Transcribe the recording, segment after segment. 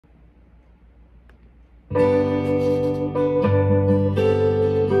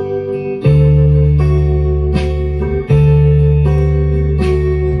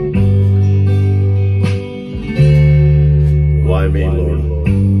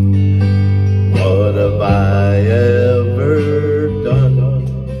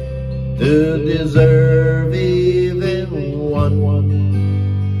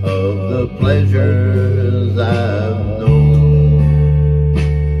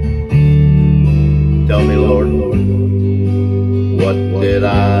What did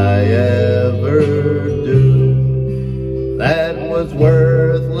I ever do that was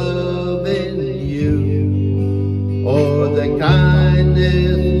worth loving you, or the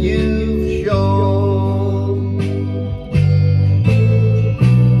kindness you've shown?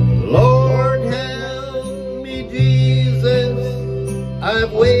 Lord, help me, Jesus,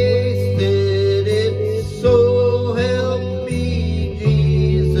 I've wasted it, so help me,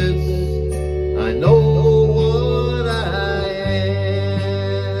 Jesus, I know what I am.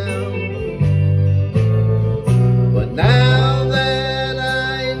 But now that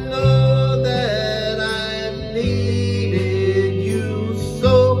I know that I've needed you,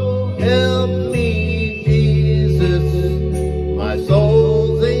 so help me, Jesus, my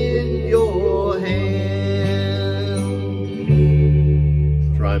soul's in your hand.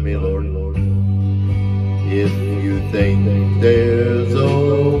 Try me, Lord, if you think there's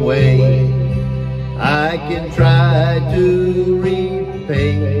a way I can try to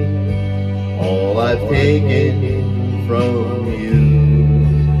repay all I've taken from you.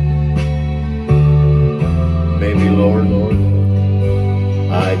 Maybe, Lord,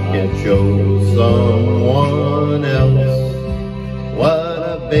 I can show someone else